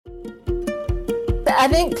I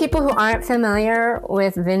think people who aren't familiar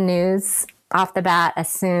with VIN News off the bat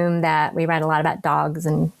assume that we write a lot about dogs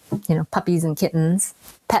and, puppies and kittens,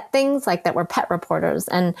 pet things like that. We're pet reporters,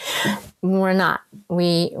 and we're not.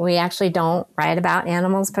 We actually don't write about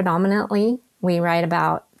animals predominantly. We write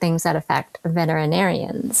about things that affect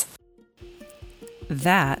veterinarians.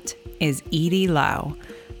 That is Edie Lau,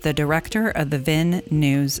 the director of the VIN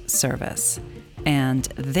News Service. And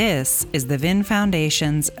this is the VIN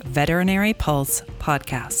Foundation's Veterinary Pulse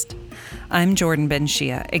podcast. I'm Jordan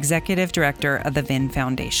Ben-Shia, Executive Director of the VIN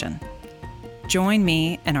Foundation. Join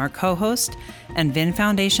me and our co-host and VIN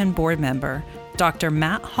Foundation board member, Dr.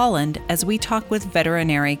 Matt Holland, as we talk with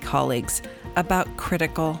veterinary colleagues about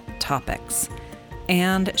critical topics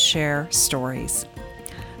and share stories.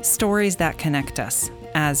 Stories that connect us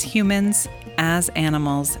as humans, as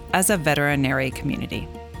animals, as a veterinary community.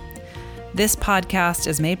 This podcast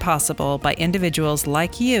is made possible by individuals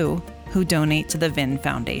like you who donate to the VIN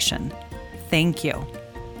Foundation. Thank you.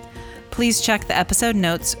 Please check the episode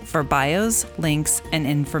notes for bios, links, and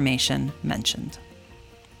information mentioned.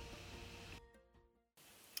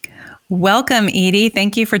 Welcome, Edie.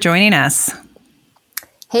 Thank you for joining us.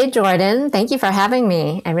 Hey, Jordan. Thank you for having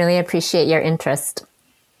me. I really appreciate your interest.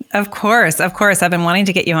 Of course. I've been wanting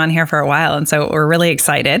to get you on here for a while, and so we're really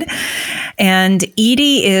excited. And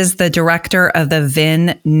Edie is the director of the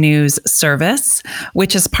VIN News Service,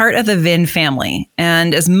 which is part of the VIN family.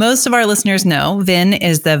 And as most of our listeners know, VIN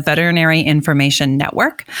is the Veterinary Information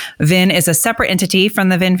Network. VIN is a separate entity from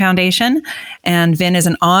the VIN Foundation, and VIN is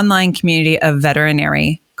an online community of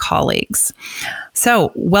veterinary colleagues.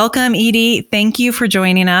 So welcome, Edie. Thank you for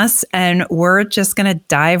joining us. And we're just going to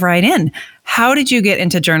dive right in. How did you get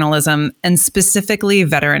into journalism, and specifically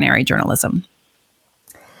veterinary journalism?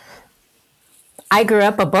 I grew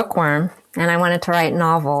up a bookworm and I wanted to write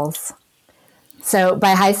novels. So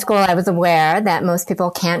by high school, I was aware that most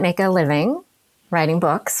people can't make a living writing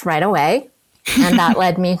books right away. And that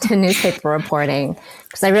led me to newspaper reporting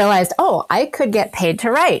because I realized, I could get paid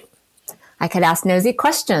to write. I could ask nosy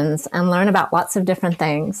questions and learn about lots of different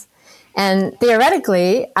things. And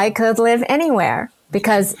theoretically, I could live anywhere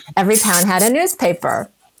because every town had a newspaper,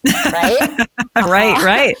 right?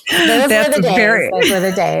 Right. Those were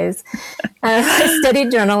the days. I studied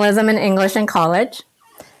journalism and English in college.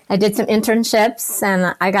 I did some internships,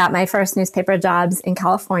 and I got my first newspaper jobs in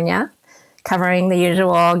California, covering the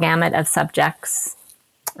usual gamut of subjects,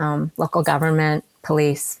 local government,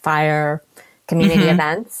 police, fire, community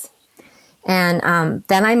events. And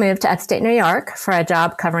then I moved to upstate New York for a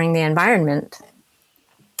job covering the environment.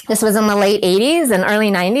 This was in the late 80s and early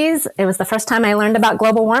 90s. It was the first time I learned about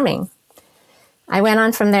global warming. I went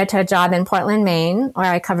on from there to a job in Portland, Maine,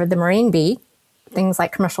 where I covered the marine beat, things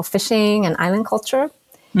like commercial fishing and island culture.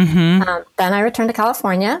 Then I returned to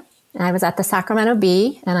California, and I was at the Sacramento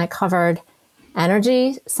Bee, and I covered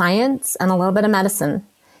energy, science, and a little bit of medicine.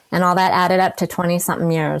 And all that added up to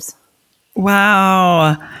 20-something years.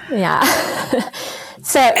 Wow. Yeah.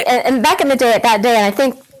 So, and back in the day, and I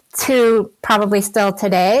think too, probably still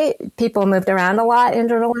today, people moved around a lot in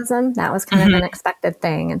journalism. That was kind of an expected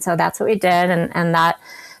thing. And so that's what we did. And that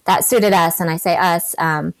suited us. And I say us,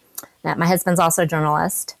 that my husband's also a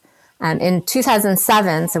journalist. In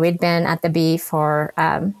 2007, so we'd been at the Bee for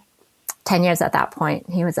 10 years at that point.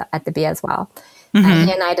 He was at the Bee as well. And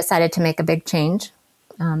he and I decided to make a big change.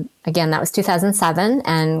 Again, that was 2007,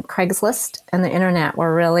 and Craigslist and the internet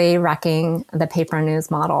were really wrecking the paper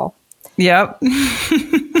news model. Yep.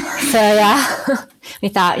 So yeah, we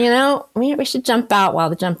thought, we should jump out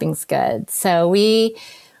while the jumping's good. So we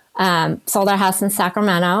sold our house in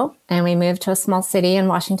Sacramento, and we moved to a small city in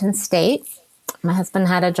Washington State. My husband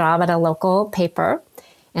had a job at a local paper,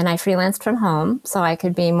 and I freelanced from home so I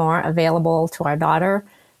could be more available to our daughter,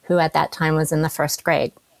 who at that time was in the first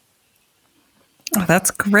grade. Oh,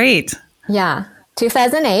 that's great. Yeah.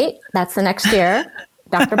 2008, that's the next year,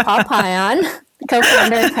 Dr. Paul Payan,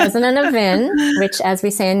 co-founder and president of VIN, which, as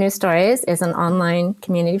we say in News Stories, is an online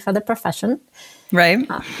community for the profession. Right.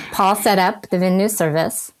 Paul set up the VIN News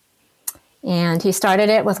Service, and he started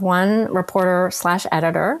it with one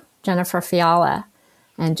reporter/editor, Jennifer Fiala.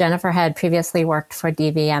 And Jennifer had previously worked for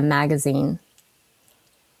DVM magazine.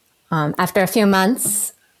 After a few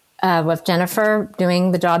months with Jennifer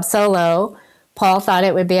doing the job solo, Paul thought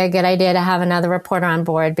it would be a good idea to have another reporter on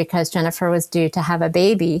board because Jennifer was due to have a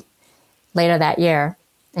baby later that year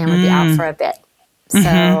and would be out for a bit.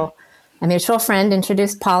 So a mutual friend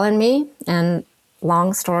introduced Paul and me, and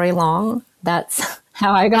long story long, that's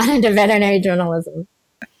how I got into veterinary journalism.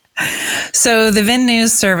 So the VIN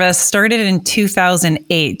News Service started in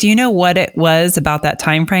 2008. Do you know what it was about that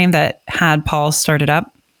time frame that had Paul started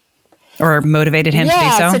up? or motivated him to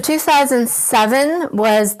do so? So 2007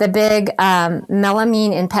 was the big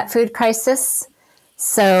melamine in pet food crisis.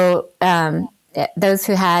 So those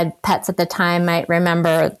who had pets at the time might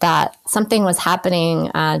remember that something was happening.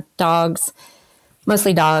 Dogs,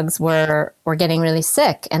 mostly dogs, were getting really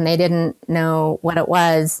sick, and they didn't know what it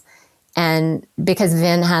was. And because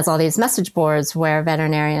VIN has all these message boards where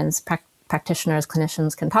veterinarians, practitioners,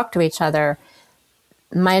 clinicians can talk to each other,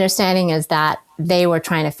 my understanding is that they were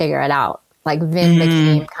trying to figure it out. Like VIN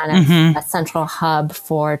became kind of a central hub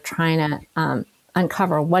for trying to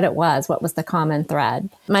uncover what it was, what was the common thread.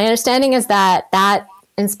 My understanding is that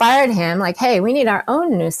inspired him, like, hey, we need our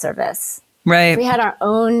own news service. Right. If we had our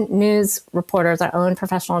own news reporters, our own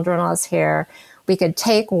professional journalists here, we could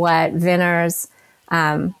take what VINers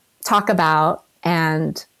talk about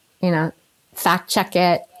and, fact check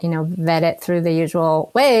it, vet it through the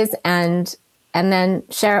usual ways and then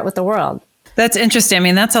share it with the world. That's interesting. I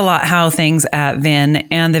mean, that's a lot how things at VIN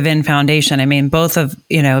and the VIN Foundation, I mean, both of,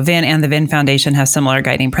 VIN and the VIN Foundation have similar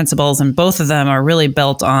guiding principles, and both of them are really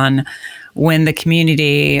built on when the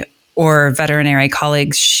community or veterinary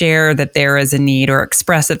colleagues share that there is a need or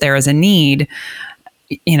express that there is a need,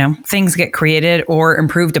 things get created or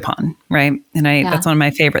improved upon, right? And that's one of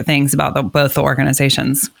my favorite things about both the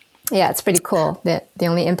organizations. Yeah, it's pretty cool. The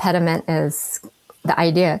only impediment is the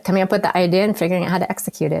idea, coming up with the idea and figuring out how to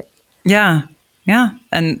execute it. Yeah. Yeah.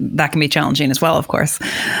 And that can be challenging as well, of course.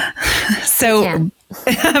 So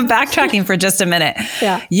backtracking for just a minute.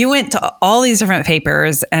 Yeah. You went to all these different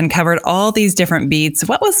papers and covered all these different beats.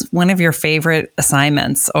 What was one of your favorite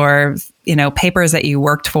assignments or, papers that you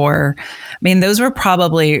worked for? I mean, those were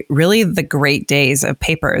probably really the great days of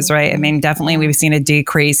papers, right? I mean, definitely we've seen a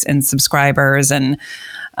decrease in subscribers and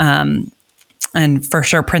for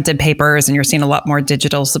sure printed papers, and you're seeing a lot more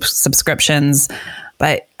digital subscriptions.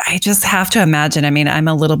 But I just have to imagine, I mean, I'm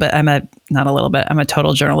a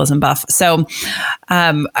total journalism buff. So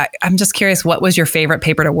I'm just curious, what was your favorite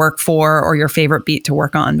paper to work for or your favorite beat to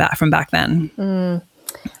work on from back then?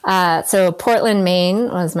 So Portland, Maine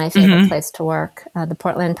was my favorite place to work. The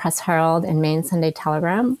Portland Press Herald and Maine Sunday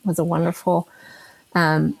Telegram was a wonderful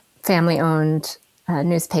family-owned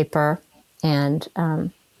newspaper. And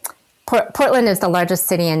Portland is the largest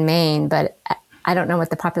city in Maine, but I don't know what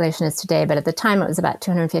the population is today, but at the time it was about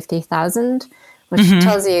 250,000, which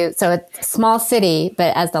tells you, so it's a small city,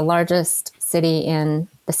 but as the largest city in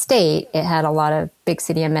the state, it had a lot of big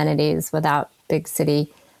city amenities without big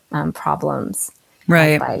city problems.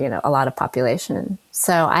 Right. By, a lot of population.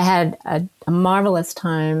 So I had a marvelous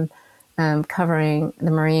time covering the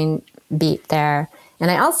marine beat there. And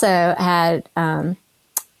I also had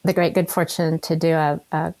the great good fortune to do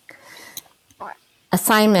a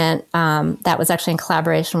assignment that was actually in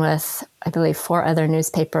collaboration with, I believe, 4 other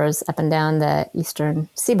newspapers up and down the eastern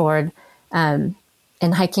seaboard in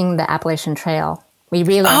hiking the Appalachian Trail. We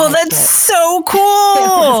really that's so cool. It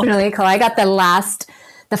was really cool. I got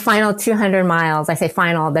the final 200 miles. I say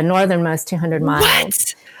final, the northernmost 200 miles.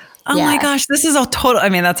 What? Oh my gosh, this is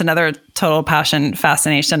that's another total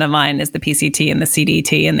fascination of mine is the PCT and the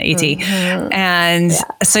CDT and the AT. And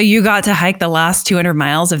so you got to hike the last 200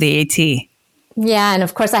 miles of the AT. Yeah. And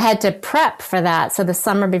of course I had to prep for that. So the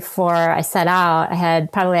summer before I set out, I had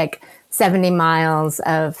probably like 70 miles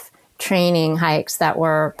of training hikes that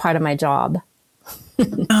were part of my job.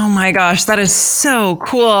 Oh my gosh, that is so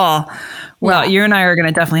cool. Well, you and I are going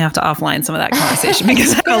to definitely have to offline some of that conversation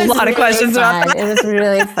because I have a lot of questions about that. It was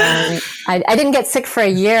really fun. I didn't get sick for a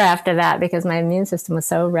year after that because my immune system was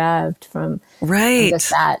so revved from just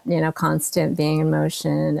that, constant being in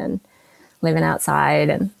motion and living outside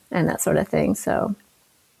and that sort of thing. So,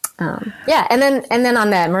 and then on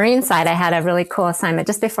the marine side, I had a really cool assignment.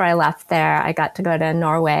 Just before I left there, I got to go to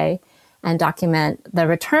Norway and document the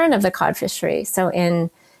return of the cod fishery. So in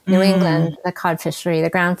New England, the cod fishery,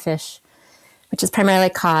 the ground fish, which is primarily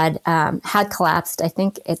cod, had collapsed. I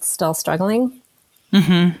think it's still struggling.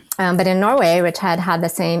 But in Norway, which had the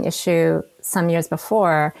same issue some years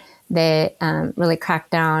before, they really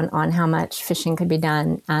cracked down on how much fishing could be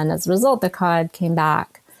done. And as a result, the cod came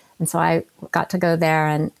back. And so I got to go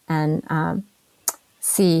there and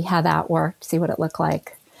see how that worked, see what it looked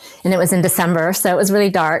like. And it was in December, so it was really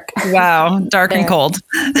dark. Wow, dark and cold.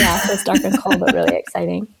 Yeah, it was dark and cold, but really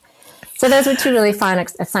exciting. So those were 2 really fun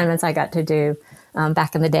assignments I got to do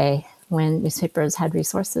back in the day when newspapers had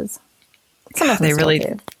resources. Some of them still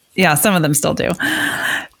do. Yeah, some of them still do.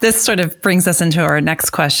 This sort of brings us into our next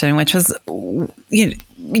question, which was,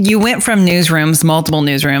 you went from newsrooms, multiple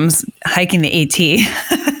newsrooms, hiking the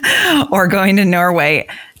AT or going to Norway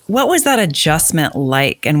what was that adjustment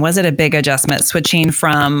like? And was it a big adjustment switching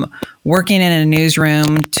from working in a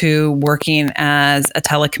newsroom to working as a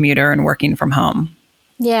telecommuter and working from home?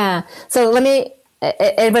 Yeah. So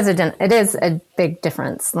it is a big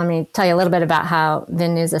difference. Let me tell you a little bit about how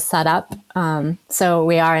VIN News is set up. So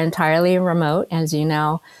we are entirely remote, as you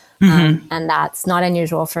know, and that's not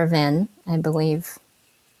unusual for VIN, I believe.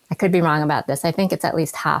 I could be wrong about this. I think it's at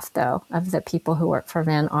least half, though, of the people who work for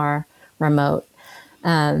VIN are remote.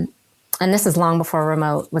 And this is long before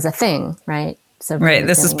remote was a thing, right? So right.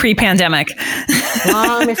 This is pre-pandemic.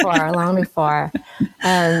 long before.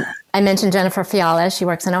 I mentioned Jennifer Fiala. She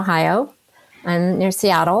works in Ohio. I'm near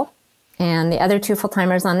Seattle. And the other two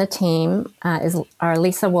full-timers on the team are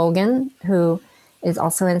Lisa Wogan, who is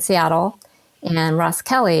also in Seattle, and Ross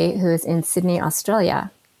Kelly, who is in Sydney,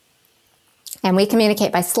 Australia. And we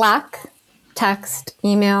communicate by Slack, text,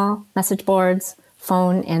 email, message boards,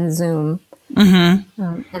 phone, and Zoom. And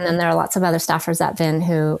then there are lots of other staffers at VIN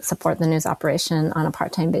who support the news operation on a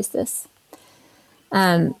part-time basis.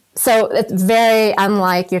 So it's very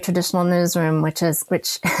unlike your traditional newsroom, which was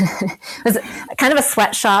kind of a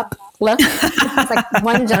sweatshop look. It's like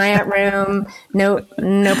one giant room, no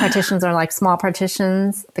partitions or like small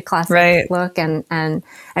partitions, the classic look. And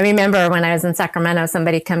I remember when I was in Sacramento,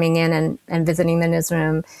 somebody coming in and visiting the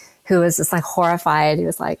newsroom who was just like horrified. He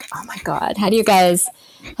was like, "Oh my God, how do you guys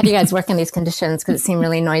work in these conditions?" Because it seemed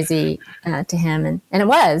really noisy to him, and it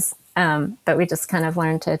was. But we just kind of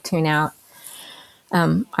learned to tune out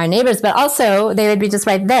our neighbors, but also they would be just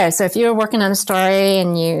right there. So if you were working on a story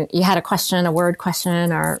and you had a question, a word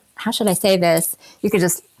question, or how should I say this, you could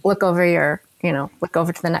just look over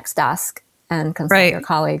to the next desk and consult your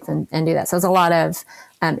colleagues and do that. So there's a lot of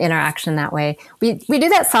interaction that way. We do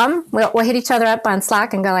that some. We'll hit each other up on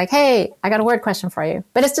Slack and go like, "Hey, I got a word question for you."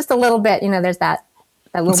 But it's just a little bit, there's that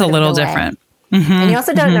little it's bit a little of delay. Different. And you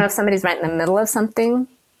also don't know if somebody's right in the middle of something.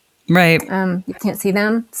 Right. You can't see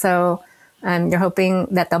them. So you're hoping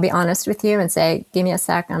that they'll be honest with you and say, "Give me a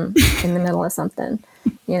sec, I'm in the middle of something,"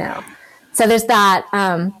 So there's that.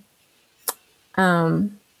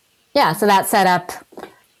 So that set up.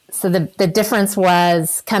 So the difference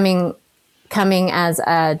was coming as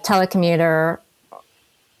a telecommuter,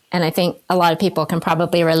 and I think a lot of people can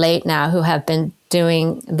probably relate now who have been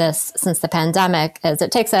doing this since the pandemic, is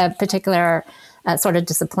it takes a particular sort of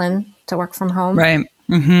discipline to work from home. Right.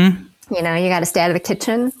 You got to stay out of the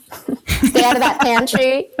kitchen, stay out of that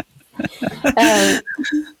pantry, and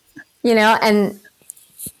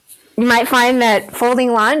you might find that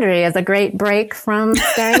folding laundry is a great break from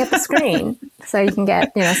staring at the screen. So you can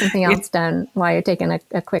get, something else done while you're taking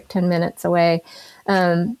a quick 10 minutes away.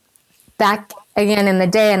 Back again in the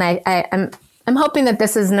day, and I'm hoping that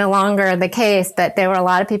this is no longer the case, but there were a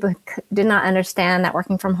lot of people who did not understand that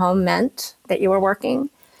working from home meant that you were working.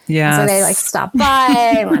 Yeah. So they stop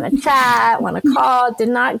by, want to chat, want to call, did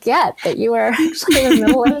not get that you were actually in the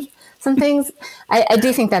middle of some things. I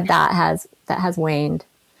do think that has waned.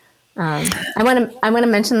 I want to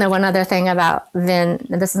mention the one other thing about VIN.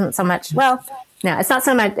 This isn't so much, it's not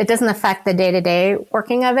so much, it doesn't affect the day-to-day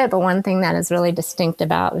working of it, but one thing that is really distinct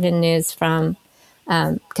about VIN News from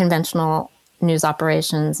conventional news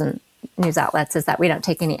operations and news outlets is that we don't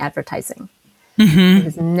take any advertising.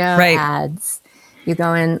 There's no ads. You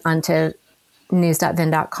go onto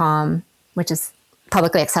news.vin.com, which is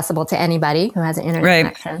publicly accessible to anybody who has an internet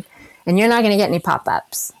connection, and you're not going to get any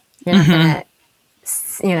pop-ups. You're not going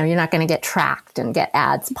to, you're not going to get tracked and get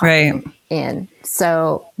ads popping in.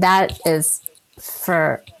 So that is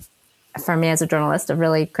for me as a journalist a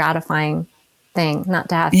really gratifying thing, not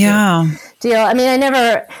to have to deal. I mean, I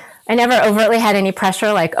never overtly had any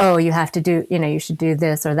pressure like, oh, you have to do, you should do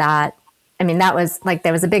this or that. I mean, that was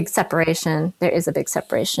there was a big separation. There is a big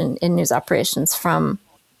separation in news operations from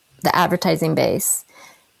the advertising base.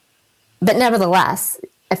 But nevertheless,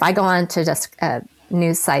 if I go on to just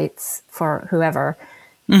news sites for whoever,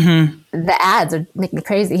 the ads would make me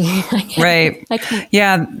crazy. Right.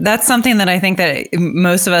 Yeah, that's something that I think that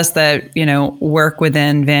most of us that, work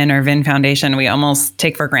within VIN or VIN Foundation, we almost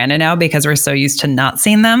take for granted now because we're so used to not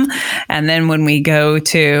seeing them. And then when we go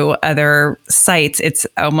to other sites, it's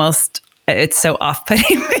so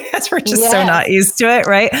off-putting because we're just so not used to it,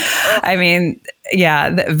 right? I mean,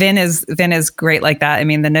 VIN is great like that. I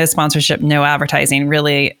mean, the no sponsorship, no advertising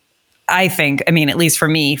really, I think, at least for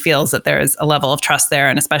me, feels that there's a level of trust there,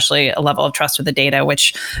 and especially a level of trust with the data,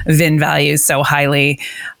 which VIN values so highly.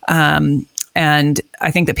 And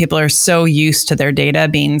I think that people are so used to their data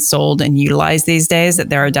being sold and utilized these days that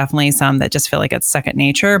there are definitely some that just feel like it's second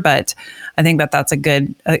nature. But I think that that's a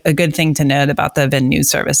good thing to note about the VIN News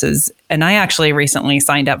services. And I actually recently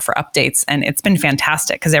signed up for updates, and it's been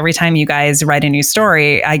fantastic because every time you guys write a new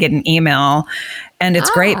story, I get an email. And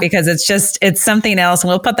it's great because it's something else. And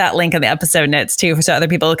we'll put that link in the episode notes too, so other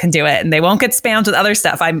people can do it and they won't get spammed with other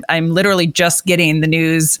stuff. I'm literally just getting the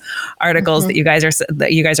news articles that you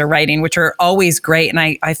guys are writing, which are always great. And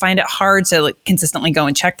I find it hard to consistently go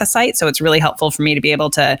and check the site. So it's really helpful for me to be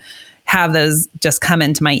able to have those just come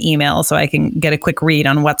into my email so I can get a quick read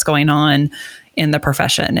on what's going on in the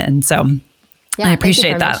profession. And so I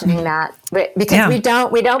appreciate that.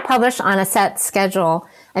 Because we don't publish on a set schedule.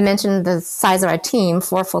 I mentioned the size of our team,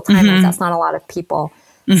 4 full-timers. That's not a lot of people.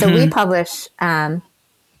 So we publish on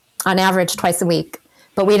average twice a week,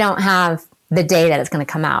 but we don't have the day that it's going to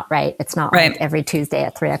come out, right? It's not like every Tuesday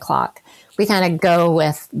at 3:00. We kind of go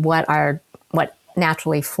with what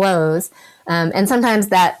naturally flows. And sometimes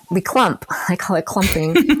that we clump. I call it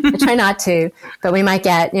clumping. I try not to, but we might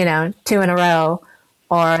get, 2 in a row,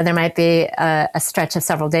 or there might be a stretch of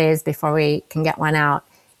several days before we can get one out.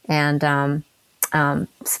 And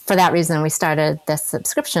for that reason, we started this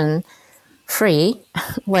subscription free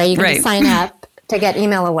where you can sign up to get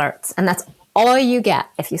email alerts. And that's all you get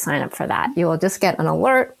if you sign up for that. You will just get an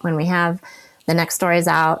alert when we have the next stories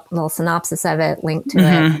out, a little synopsis of it, link to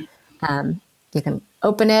it. You can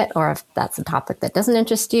open it, or if that's a topic that doesn't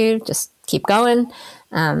interest you, just keep going.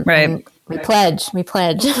 And we pledge. We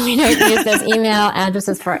don't use those email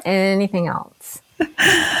addresses for anything else.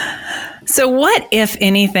 So what, if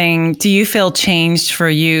anything, do you feel changed for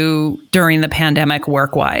you during the pandemic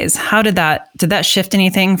work-wise? How did that shift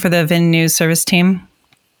anything for the VIN News service team?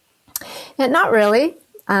 Yeah, not really,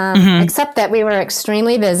 except that we were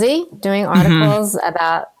extremely busy doing articles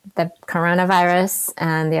about the coronavirus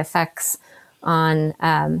and the effects on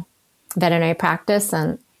veterinary practice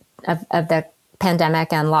and of the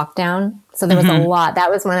pandemic and lockdown. So there was a lot.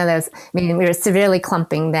 That was one of those. We were severely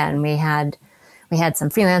clumping then. We had some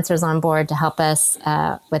freelancers on board to help us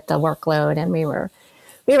with the workload, and we were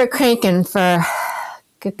cranking for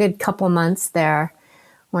a good couple months there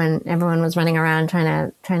when everyone was running around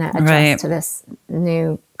trying to adjust to this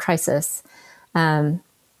new crisis.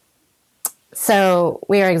 So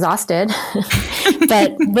we were exhausted,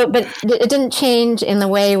 but it didn't change in the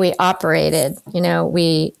way we operated.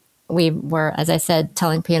 We were, as I said,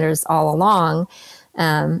 telling Peters all along.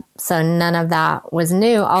 So none of that was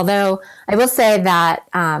new. Although I will say that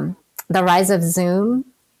the rise of Zoom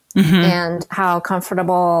and how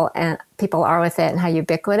comfortable and people are with it and how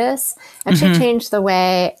ubiquitous actually changed the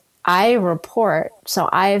way I report. So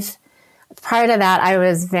prior to that, I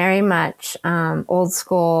was very much old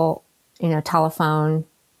school, telephone,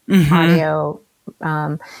 audio,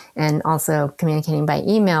 and also communicating by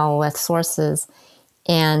email with sources.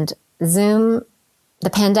 And Zoom, the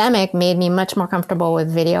pandemic made me much more comfortable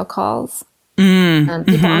with video calls.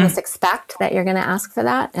 People almost expect that you're going to ask for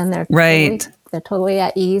that, and they're totally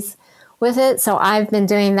at ease with it. So I've been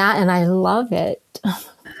doing that, and I love it. I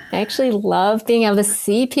actually love being able to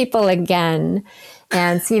see people again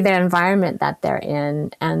and see their environment that they're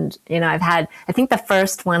in. And I think the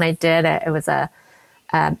first one I did, it was I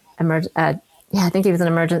think he was an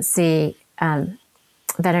emergency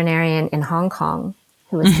veterinarian in Hong Kong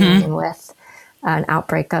who was dealing with an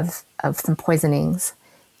outbreak of some poisonings.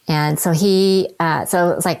 And so so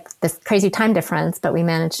it was like this crazy time difference, but we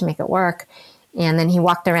managed to make it work. And then he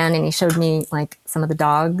walked around and he showed me like some of the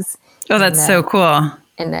dogs. Oh, that's so cool.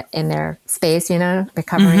 In their space,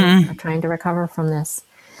 recovering, or trying to recover from this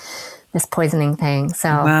poisoning thing. So,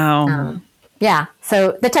 wow.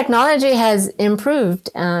 So the technology has improved,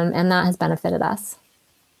 and that has benefited us.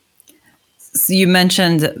 So you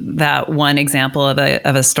mentioned that one example of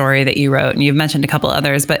a story that you wrote, and you've mentioned a couple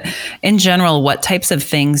others, but in general, what types of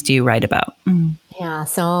things do you write about? Yeah,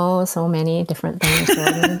 so many different things.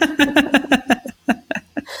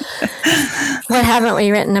 What haven't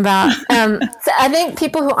we written about? So I think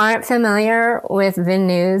people who aren't familiar with VIN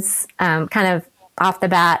News kind of off the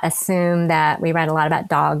bat assume that we write a lot about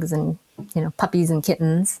dogs and, puppies and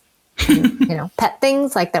kittens, and, pet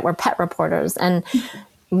things like that. We're pet reporters, and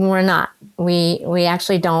we're not. We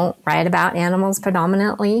actually don't write about animals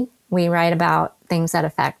predominantly. We write about things that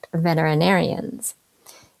affect veterinarians.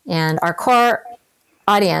 And our core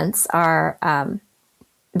audience are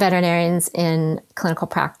veterinarians in clinical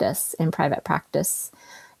practice, in private practice.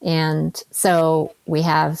 And so we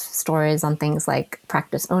have stories on things like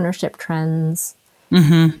practice ownership trends,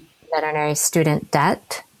 veterinary student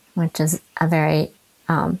debt, which is a very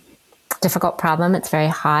difficult problem. It's very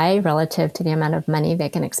high relative to the amount of money they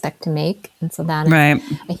can expect to make. And so that is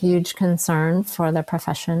a huge concern for the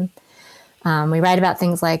profession. We write about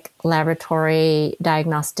things like laboratory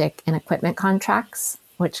diagnostic and equipment contracts,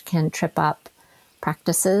 which can trip up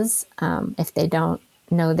practices if they don't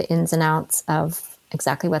know the ins and outs of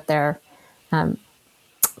exactly what they're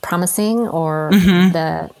promising or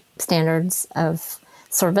the standards of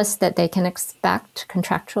service that they can expect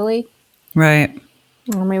contractually. Right.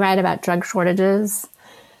 And we write about drug shortages,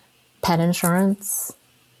 pet insurance.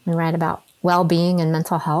 We write about well-being and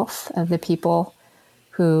mental health of the people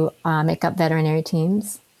who make up veterinary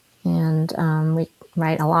teams. And we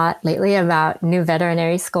write a lot lately about new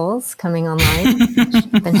veterinary schools coming online. It's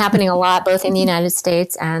been happening a lot, both in the United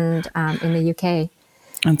States and in the UK.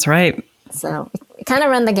 That's right. So we kind of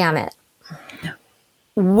run the gamut.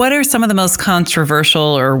 What are some of the most controversial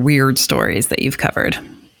or weird stories that you've covered?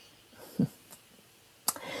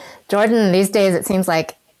 Jordan, these days it seems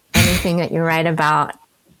like anything that you write about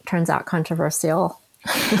turns out controversial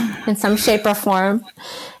in some shape or form.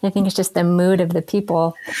 I think it's just the mood of the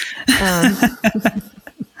people.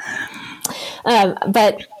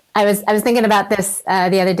 But I was thinking about this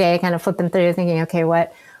the other day, kind of flipping through, thinking, okay,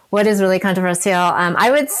 what is really controversial? I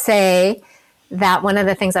would say that one of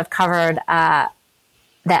the things I've covered that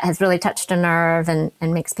has really touched a nerve and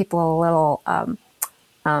makes people a little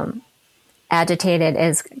agitated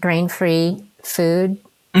is grain-free food.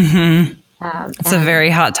 It's a very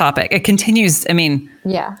hot topic. It continues. I mean,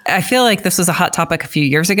 I feel like this was a hot topic a few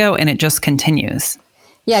years ago, and it just continues.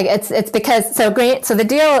 Yeah, it's because so the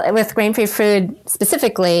deal with grain-free food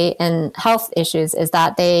specifically and health issues is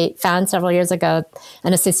that they found several years ago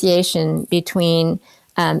an association between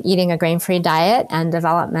eating a grain-free diet and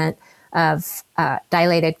development of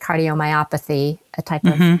dilated cardiomyopathy, a type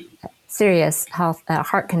of serious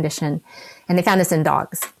heart condition, and they found this in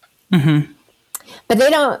dogs. But they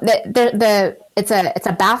don't. It's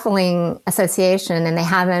a baffling association, and they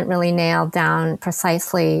haven't really nailed down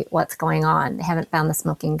precisely what's going on. They haven't found the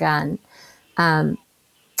smoking gun.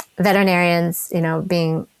 Veterinarians,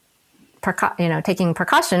 being taking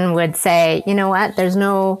precaution, would say, you know what? There's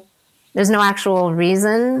no actual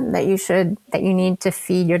reason that you need to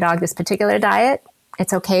feed your dog this particular diet.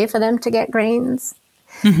 It's okay for them to get grains.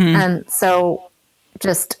 So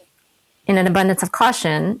just in an abundance of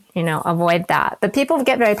caution, avoid that. But people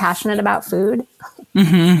get very passionate about food.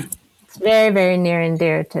 It's very, very near and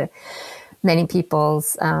dear to many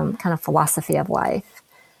people's kind of philosophy of life.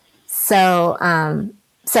 So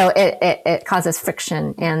it causes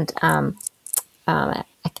friction. And I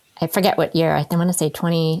forget what year, I want to say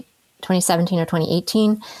 2017 or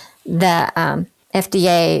 2018, the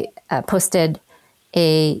FDA posted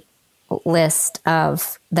a list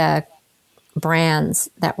of the brands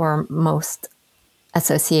that were most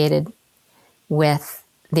associated with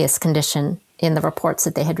this condition in the reports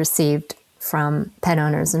that they had received from pet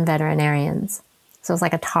owners and veterinarians. So it was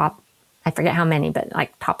like a top, I forget how many, but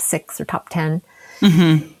like top 6 or top 10.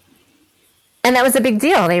 And that was a big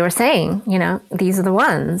deal. They were saying, these are the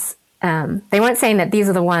ones. They weren't saying that these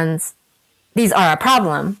are the ones, these are a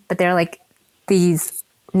problem, but they're like, these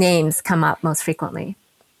names come up most frequently.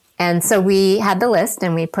 And so we had the list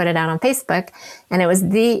and we put it out on Facebook, and it was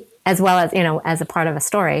as well as, as a part of a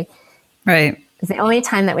story. Right. It's the only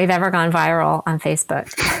time that we've ever gone viral on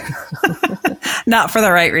Facebook. Not for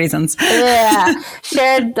the right reasons. Yeah.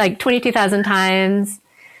 Shared like 22,000 times.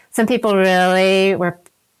 Some people really were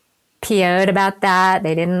PO'd about that.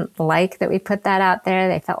 They didn't like that we put that out there.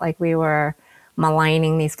 They felt like we were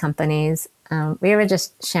maligning these companies. We were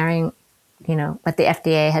just sharing, what the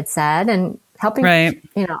FDA had said and helping,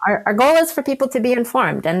 our goal is for people to be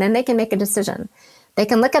informed, and then they can make a decision. They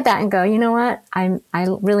can look at that and go, you know what? I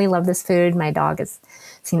really love this food. My dog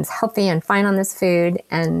seems healthy and fine on this food,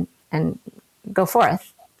 and go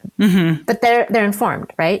forth. But they're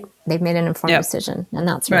informed, right? They've made an informed decision, and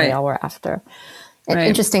that's really all we're after. And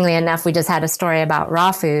interestingly enough, we just had a story about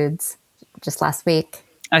raw foods just last week.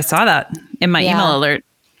 I saw that in my email alert.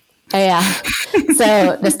 Oh, yeah.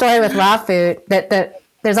 So the story with raw food,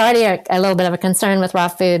 there's already a little bit of a concern with raw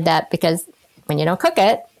food that because when you don't cook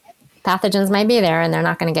it, pathogens might be there and they're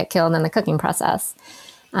not going to get killed in the cooking process.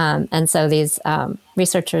 And so these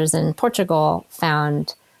researchers in Portugal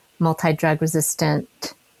found multi-drug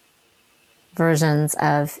resistant versions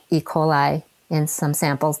of E. coli in some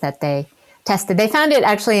samples that they tested. They found it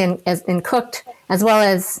actually in cooked as well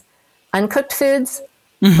as uncooked foods,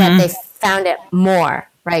 but they found it more,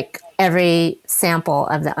 right? Every sample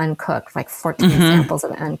of the uncooked, like 14 samples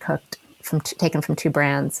of the uncooked taken from 2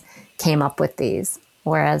 brands, came up with these,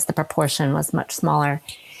 whereas the proportion was much smaller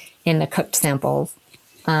in the cooked samples.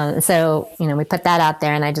 So, we put that out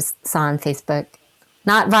there, and I just saw on Facebook,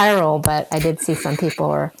 not viral, but I did see some people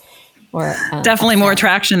were definitely upset. More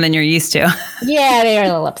traction than you're used to. Yeah, they were a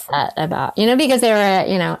little upset about, because they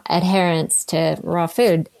were, adherents to raw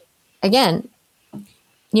food. Again,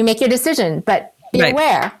 you make your decision, but be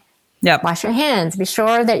aware. Yep. Wash your hands. Be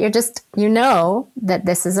sure that you're just, that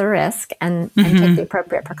this is a risk, and take the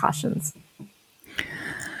appropriate precautions.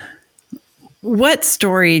 What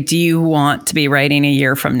story do you want to be writing a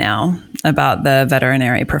year from now about the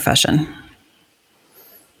veterinary profession?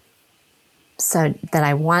 So that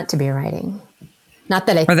I want to be writing. Not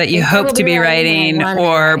that I or that you hope to be writing,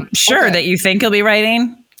 or that you think you'll be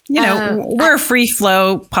writing. We're a free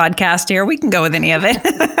flow podcast here. We can go with any of it.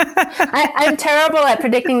 I'm terrible at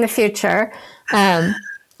predicting the future. I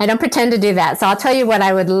don't pretend to do that. So I'll tell you what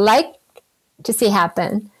I would like to see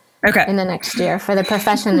happen in the next year for the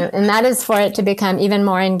profession. And that is for it to become even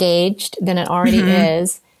more engaged than it already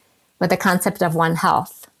is with the concept of One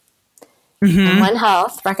Health. And One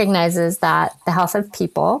Health recognizes that the health of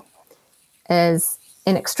people is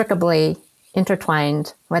inextricably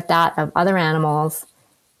intertwined with that of other animals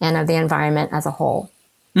and of the environment as a whole.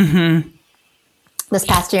 This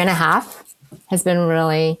past year and a half has been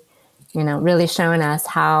really showing us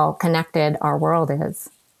how connected our world is.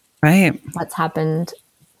 Right. What's happened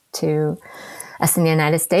to us in the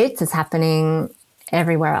United States is happening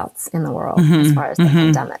everywhere else in the world as far as the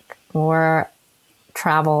pandemic or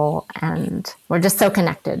travel, and we're just so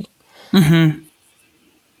connected.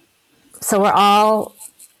 So we're all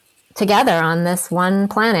together on this one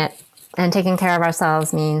planet, and taking care of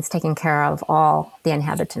ourselves means taking care of all the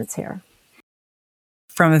inhabitants here.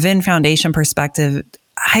 From a Vinn Foundation perspective,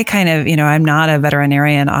 I kind of, I'm not a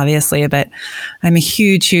veterinarian, obviously, but I'm a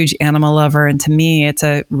huge, huge animal lover. And to me, it's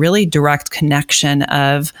a really direct connection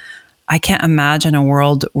of, I can't imagine a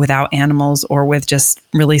world without animals or with just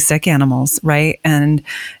really sick animals, right? And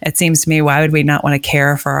it seems to me, why would we not want to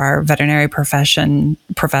care for our veterinary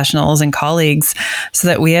professionals and colleagues so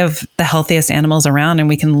that we have the healthiest animals around, and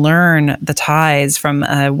we can learn the ties from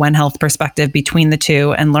a One Health perspective between the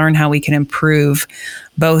two and learn how we can improve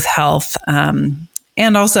both health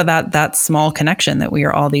and also that small connection that we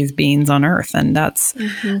are all these beings on Earth. And that's...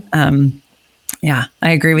 yeah, I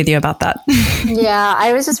agree with you about that. Yeah,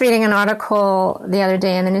 I was just reading an article the other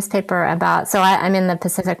day in the newspaper about, so I'm in the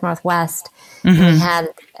Pacific Northwest, and we had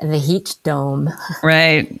the heat dome.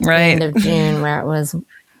 Right. End of June, where it was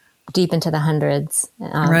deep into the hundreds, which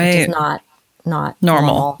is not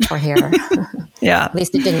normal for here. Yeah. At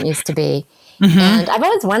least it didn't used to be. And I've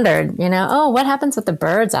always wondered, what happens with the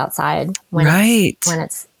birds outside when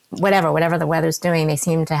it's whatever the weather's doing, they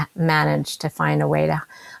seem to manage to find a way to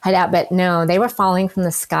hide out. But no, they were falling from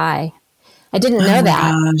the sky. I didn't know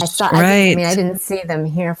that. I didn't see them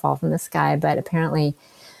here fall from the sky, but apparently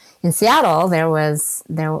in Seattle there was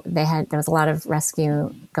a lot of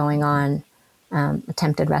rescue going on,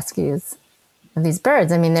 attempted rescues of these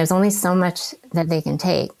birds. I mean, there's only so much that they can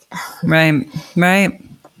take. Right.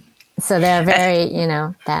 So they're very,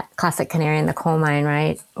 that classic canary in the coal mine,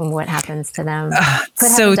 right? What happens to them?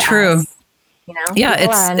 So true. Us, yeah,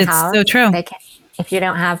 it's so true. If you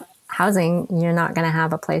don't have housing, you're not going to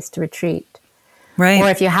have a place to retreat. Right. Or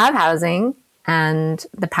if you have housing and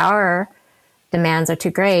the power demands are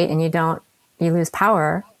too great and you lose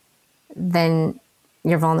power, then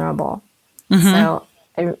you're vulnerable. So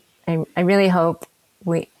I really hope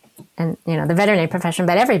the veterinary profession,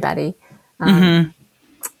 but everybody,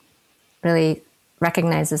 really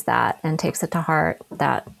recognizes that and takes it to heart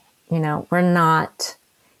that, we're not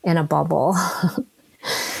in a bubble.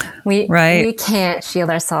 We can't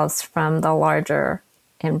shield ourselves from the larger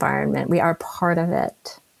environment. We are part of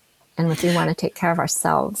it. And if we want to take care of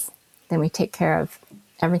ourselves, then we take care of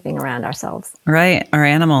everything around ourselves. Right. Our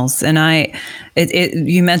animals. And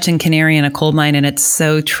you mentioned canary in a coal mine, and it's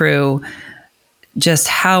so true. Just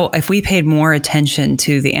how, if we paid more attention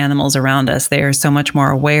to the animals around us, they are so much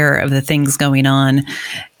more aware of the things going on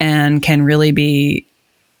and can really be,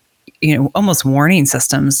 almost warning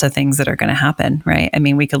systems to things that are going to happen, right? I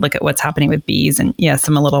mean, we could look at what's happening with bees, and yes,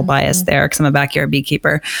 I'm a little biased there because I'm a backyard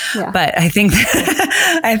beekeeper, but I think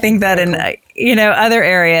that in, other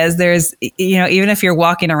areas, there's, even if you're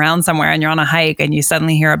walking around somewhere and you're on a hike and you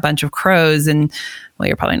suddenly hear a bunch of crows, and well,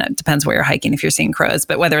 you're probably not, depends where you're hiking if you're seeing crows,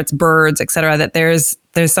 but whether it's birds, et cetera, that there's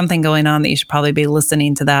something going on that you should probably be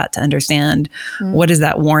listening to that to understand what is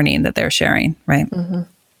that warning that they're sharing, right?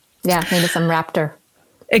 Yeah, maybe some raptor.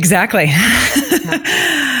 Exactly.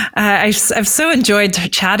 I've so enjoyed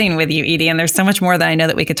chatting with you, Edie, and there's so much more that I know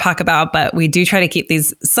that we could talk about, but we do try to keep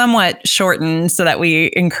these somewhat shortened so that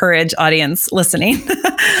we encourage audience listening.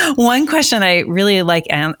 One question I really like,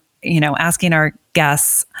 asking our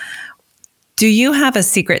guests, do you have a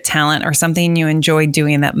secret talent or something you enjoy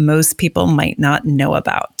doing that most people might not know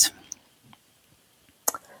about?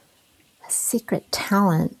 A secret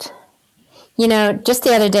talent. Just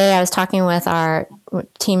the other day I was talking with our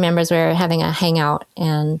team members. We were having a hangout,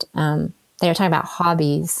 and they were talking about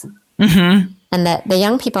hobbies. Mm-hmm. And that the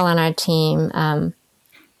young people on our team,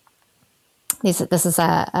 this is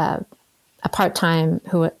a part-timer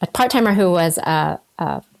who was a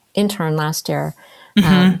intern last year,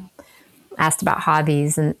 mm-hmm. Asked about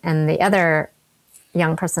hobbies, and the other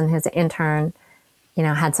young person who's an intern,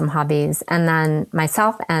 had some hobbies, and then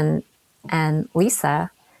myself and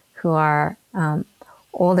Lisa, who are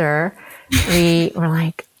older, we were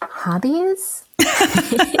like, hobbies? What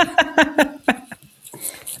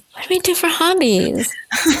do we do for hobbies?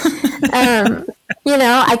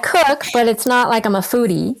 I cook, but it's not like I'm a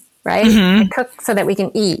foodie, right? Mm-hmm. I cook so that we can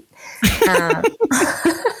eat.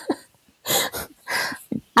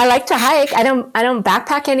 I like to hike. I don't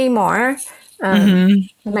backpack anymore.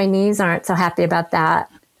 Mm-hmm. My knees aren't so happy about that.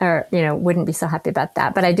 Or, wouldn't be so happy about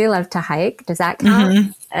that. But I do love to hike. Does that count?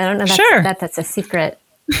 Mm-hmm. I don't know if that's a secret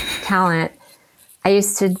talent. I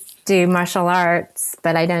used to do martial arts,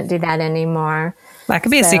 but I don't do that anymore. That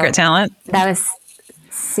could be a secret talent. That was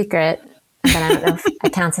secret, but I don't know if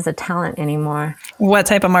it counts as a talent anymore. What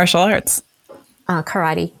type of martial arts?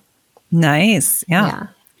 Karate. Nice. Yeah.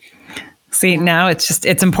 See, now it's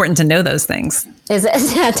important to know those things. Is it?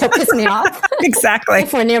 Yeah, don't piss me off. Exactly.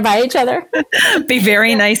 If we're nearby each other. Be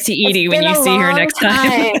very nice to Edie when you see her next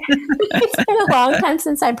time. It's been a long time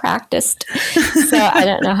since I practiced. So I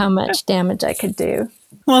don't know how much damage I could do.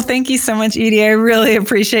 Well, thank you so much, Edie. I really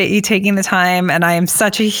appreciate you taking the time. And I am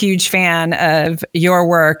such a huge fan of your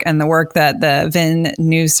work and the work that the VIN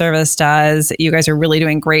News Service does. You guys are really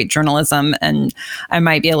doing great journalism. And I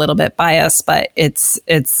might be a little bit biased, but it's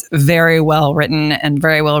very well written and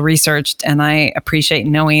very well researched. And I appreciate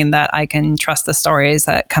knowing that I can trust the stories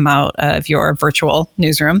that come out of your virtual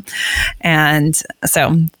newsroom. And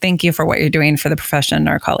so thank you for what you're doing for the profession and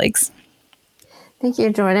our colleagues. Thank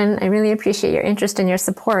you, Jordan. I really appreciate your interest and your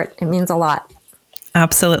support. It means a lot.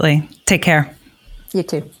 Absolutely. Take care. You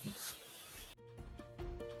too.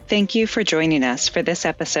 Thank you for joining us for this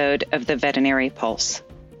episode of the Veterinary Pulse.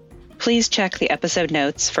 Please check the episode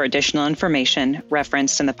notes for additional information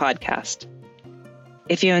referenced in the podcast.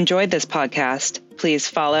 If you enjoyed this podcast, please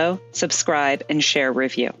follow, subscribe, and share a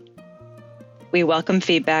review. We welcome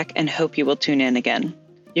feedback and hope you will tune in again.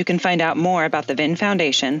 You can find out more about the VIN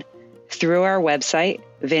Foundation through our website,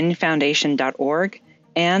 vinfoundation.org,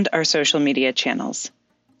 and our social media channels.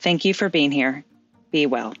 Thank you for being here. Be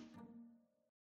well.